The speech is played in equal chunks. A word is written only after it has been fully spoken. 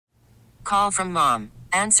Call from mom.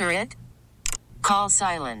 Answer it. Call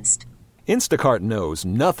silenced. Instacart knows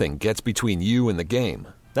nothing gets between you and the game.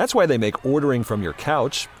 That's why they make ordering from your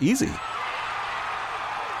couch easy.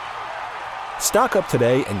 Stock up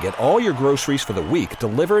today and get all your groceries for the week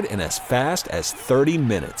delivered in as fast as 30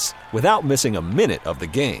 minutes without missing a minute of the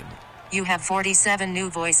game. You have 47 new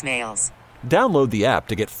voicemails. Download the app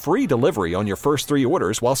to get free delivery on your first 3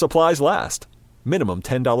 orders while supplies last. Minimum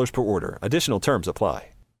 $10 per order. Additional terms apply.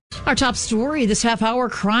 Our top story this half hour,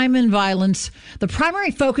 crime and violence, the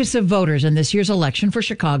primary focus of voters in this year's election for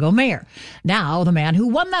Chicago mayor. Now, the man who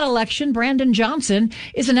won that election, Brandon Johnson,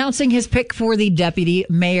 is announcing his pick for the deputy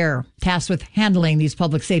mayor, tasked with handling these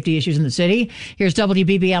public safety issues in the city. Here's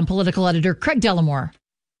WBBM political editor Craig Dellimore.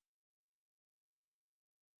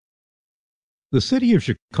 The city of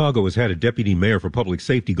Chicago has had a deputy mayor for public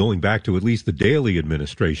safety going back to at least the Daley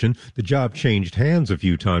administration. The job changed hands a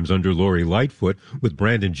few times under Lori Lightfoot. With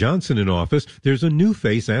Brandon Johnson in office, there's a new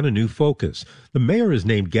face and a new focus. The mayor has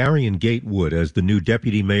named Garion Gatewood as the new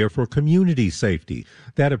deputy mayor for community safety.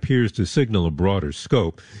 That appears to signal a broader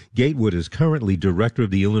scope. Gatewood is currently director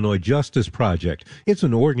of the Illinois Justice Project. It's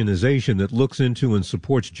an organization that looks into and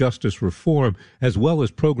supports justice reform, as well as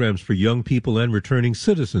programs for young people and returning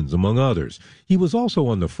citizens, among others. He was also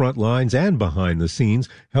on the front lines and behind the scenes,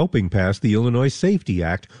 helping pass the Illinois Safety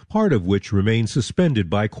Act, part of which remains suspended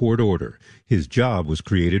by court order. His job was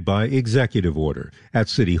created by executive order. At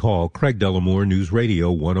City Hall, Craig Dellimore, News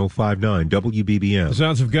Radio 105.9 WBBM. The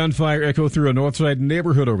sounds of gunfire echo through a Northside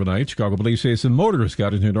neighborhood overnight. Chicago police say some motorists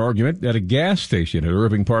got into an argument at a gas station at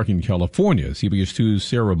Irving Park in California. CBS 2's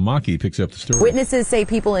Sarah Maki picks up the story. Witnesses say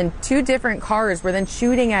people in 2 different cars were then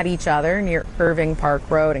shooting at each other near Irving Park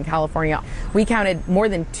Road in California. We counted more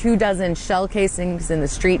than 24 shell casings in the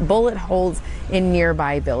street, bullet holes in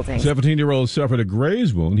nearby buildings. 17-year-old suffered a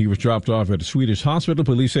graze wound. He was dropped off at a Swedish hospital.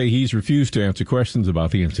 Police say he's refused to answer questions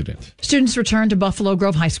about the incident. Students returned to Buffalo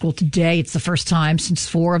Grove High School today. It's the first time since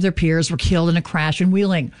 4 of their peers were killed in a crash in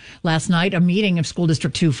Wheeling. Last night, a meeting of School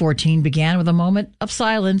District 214 began with a moment of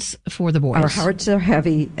silence for the boys. Our hearts are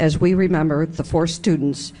heavy as we remember the 4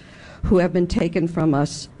 students who have been taken from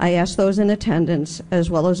us. I ask those in attendance, as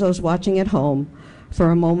well as those watching at home, for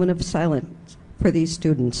a moment of silence for these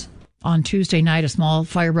students. On Tuesday night, a small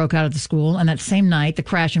fire broke out at the school, and that same night, the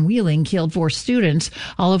crash in Wheeling killed 4 students,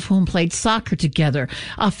 all of whom played soccer together.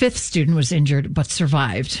 A 5th student was injured but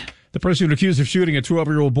survived. The person accused of shooting a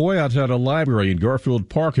 12-year-old boy outside a library in Garfield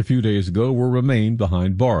Park a few days ago will remain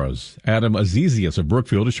behind bars. Adam Azizius of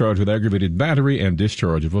Brookfield is charged with aggravated battery and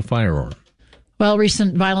discharge of a firearm. Well,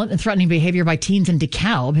 recent violent and threatening behavior by teens in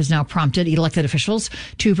DeKalb has now prompted elected officials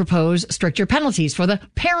to propose stricter penalties for the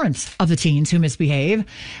parents of the teens who misbehave.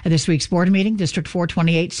 At this week's board meeting, District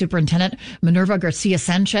 428 Superintendent Minerva Garcia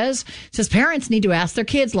Sanchez says parents need to ask their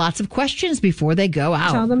kids lots of questions before they go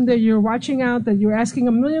out. Tell them that you're watching out, that you're asking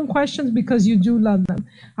a million questions because you do love them.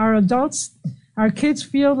 Our adults, our kids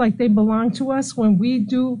feel like they belong to us when we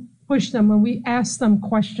do push them, when we ask them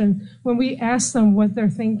questions, when we ask them what they're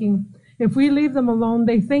thinking. If we leave them alone,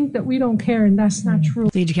 they think that we don't care, and that's not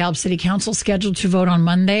true. The DeKalb City Council scheduled to vote on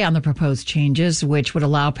Monday on the proposed changes, which would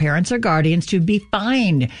allow parents or guardians to be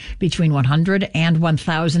fined between $100 and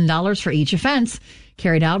 $1,000 for each offense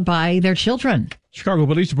carried out by their children. Chicago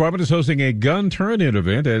Police Department is hosting a gun turn-in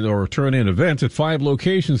event at 5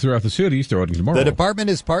 locations throughout the city starting tomorrow. The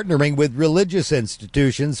department is partnering with religious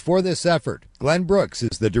institutions for this effort. Glenn Brooks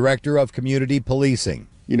is the director of community policing.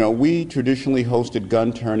 You know, we traditionally hosted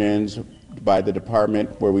gun turn-ins by the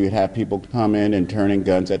department where we would have people come in and turn in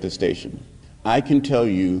guns at the station. I can tell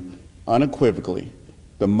you unequivocally,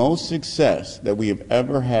 the most success that we have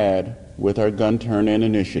ever had with our gun turn-in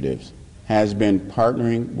initiatives has been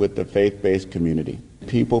partnering with the faith-based community.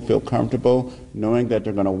 People feel comfortable knowing that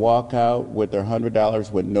they're going to walk out with their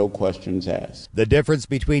 $100 with no questions asked. The difference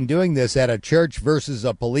between doing this at a church versus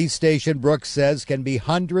a police station, Brooks says, can be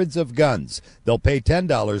hundreds of guns. They'll pay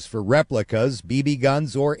 $10 for replicas, BB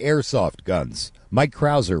guns, or airsoft guns. Mike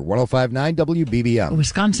Krauser, 105.9 WBBM.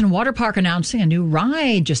 Wisconsin Water Park announcing a new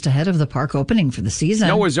ride just ahead of the park opening for the season.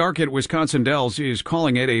 Noah's Ark at Wisconsin Dells is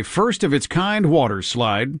calling it a first-of-its-kind water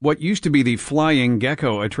slide. What used to be the Flying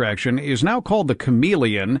Gecko attraction is now called the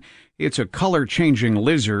Chameleon. It's a color-changing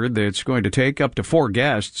lizard that's going to take up to 4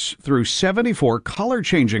 guests through 74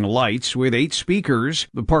 color-changing lights with 8 speakers.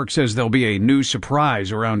 The park says there'll be a new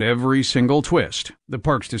surprise around every single twist. The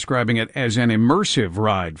park's describing it as an immersive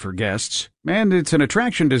ride for guests, and it's an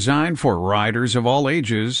attraction designed for riders of all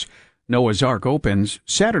ages. Noah's Ark opens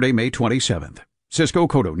Saturday, May 27th. Cisco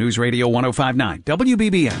Cotto, News Radio 105.9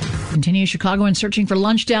 WBBM. Continue Chicagoans searching for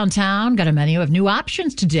lunch downtown. Got a menu of new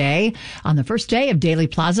options today on the first day of Daley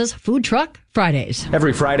Plaza's Food Truck Fridays.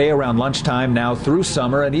 Every Friday around lunchtime now through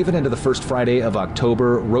summer and even into the first Friday of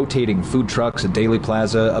October, rotating food trucks at Daley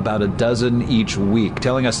Plaza, about a dozen each week.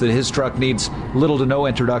 Telling us that his truck needs little to no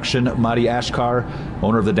introduction, Madi Ashkar,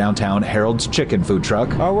 owner of the downtown Harold's Chicken food truck.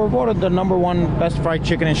 We're voted the #1 best fried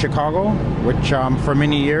chicken in Chicago, which for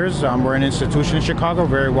many years we're an institution in Chicago,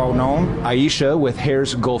 very well known. Aisha with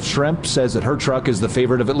Hare's Gulf Shrimp says that her truck is the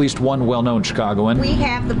favorite of at least one well-known Chicagoan. We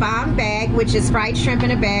have the bomb bag, which is fried shrimp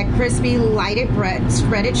in a bag, crispy, lighted bread,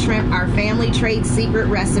 shredded shrimp, our family trade secret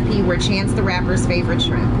recipe. We're Chance the Rapper's favorite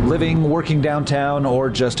shrimp. Living, working downtown, or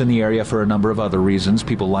just in the area for a number of other reasons,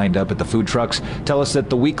 people lined up at the food trucks tell us that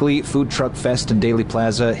the weekly Food Truck Fest in Daley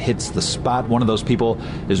Plaza hits the spot. One of those people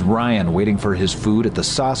is Ryan, waiting for his food at the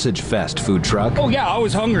Sausage Fest food truck. Oh yeah, I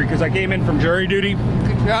was hungry because I came in from jury duty.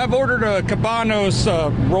 I've ordered a Cabanos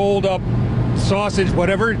rolled up sausage,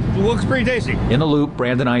 whatever. It looks pretty tasty. In the Loop,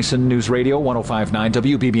 Brandon Eisen, News Radio 105.9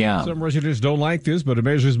 WBBM. Some residents don't like this, but a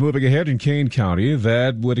measure is moving ahead in Kane County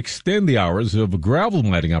that would extend the hours of gravel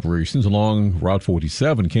mining operations along Route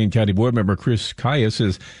 47. Kane County Board member Chris Kaya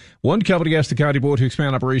says one company asked the county board to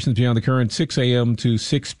expand operations beyond the current 6 a.m. to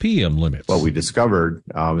 6 p.m. limits. What we discovered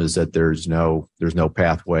is that there's no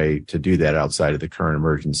pathway to do that outside of the current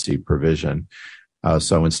emergency provision.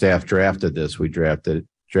 So when staff drafted this, we drafted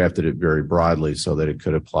it very broadly so that it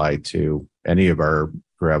could apply to any of our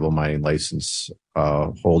gravel mining license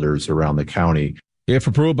holders around the county. If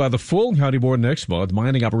approved by the full county board next month,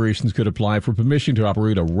 mining operations could apply for permission to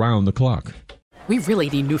operate around the clock. We really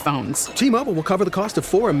need new phones. T-Mobile will cover the cost of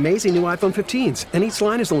 4 amazing new iPhone 15s, and each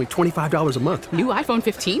line is only $25 a month. New iPhone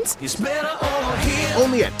 15s? It's better over here.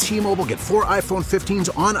 Only at T-Mobile, get 4 iPhone 15s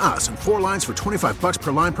on us and 4 lines for $25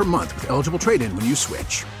 per line per month with eligible trade-in when you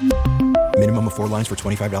switch. Minimum of 4 lines for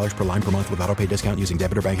 $25 per line per month with autopay discount using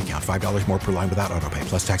debit or bank account. $5 more per line without autopay,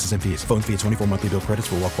 plus taxes and fees. Phone fee at 24 monthly bill credits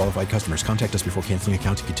for well-qualified customers. Contact us before canceling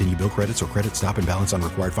account to continue bill credits or credit stop and balance on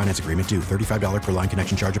required finance agreement due. $35 per line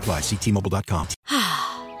connection charge applies. See T-Mobile.com.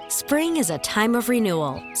 Spring is a time of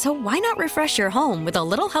renewal, so why not refresh your home with a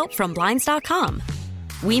little help from Blinds.com?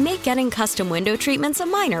 We make getting custom window treatments a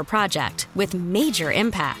minor project with major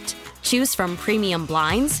impact. Choose from premium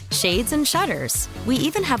blinds, shades, and shutters. We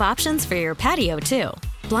even have options for your patio, too.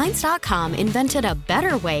 Blinds.com invented a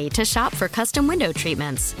better way to shop for custom window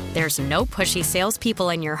treatments. There's no pushy salespeople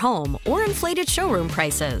in your home or inflated showroom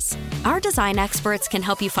prices. Our design experts can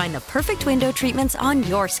help you find the perfect window treatments on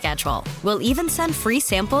your schedule. We'll even send free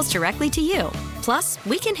samples directly to you. Plus,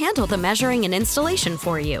 we can handle the measuring and installation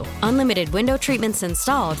for you. Unlimited window treatments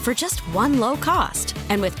installed for just one low cost.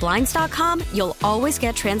 And with Blinds.com, you'll always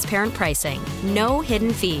get transparent pricing. No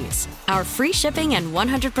hidden fees. Our free shipping and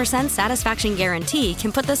 100% satisfaction guarantee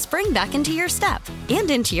can put the spring back into your step and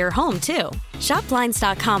into your home, too. Shop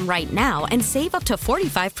Blinds.com right now and save up to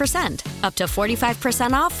 45%. Up to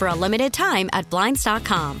 45% off for a limited time at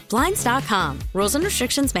Blinds.com. Blinds.com. Rules and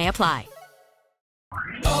restrictions may apply.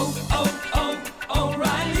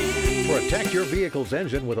 Protect your vehicle's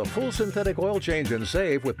engine with a full synthetic oil change and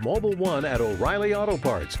save with Mobile One at O'Reilly Auto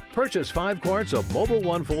Parts. Purchase 5 quarts of Mobile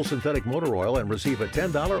One full synthetic motor oil and receive a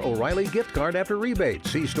 $10 O'Reilly gift card after rebate.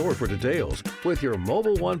 See store for details. With your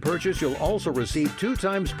Mobile One purchase, you'll also receive 2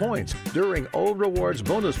 times points during O Rewards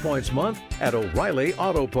Bonus Points Month at O'Reilly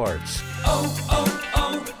Auto Parts.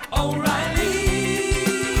 O'Reilly.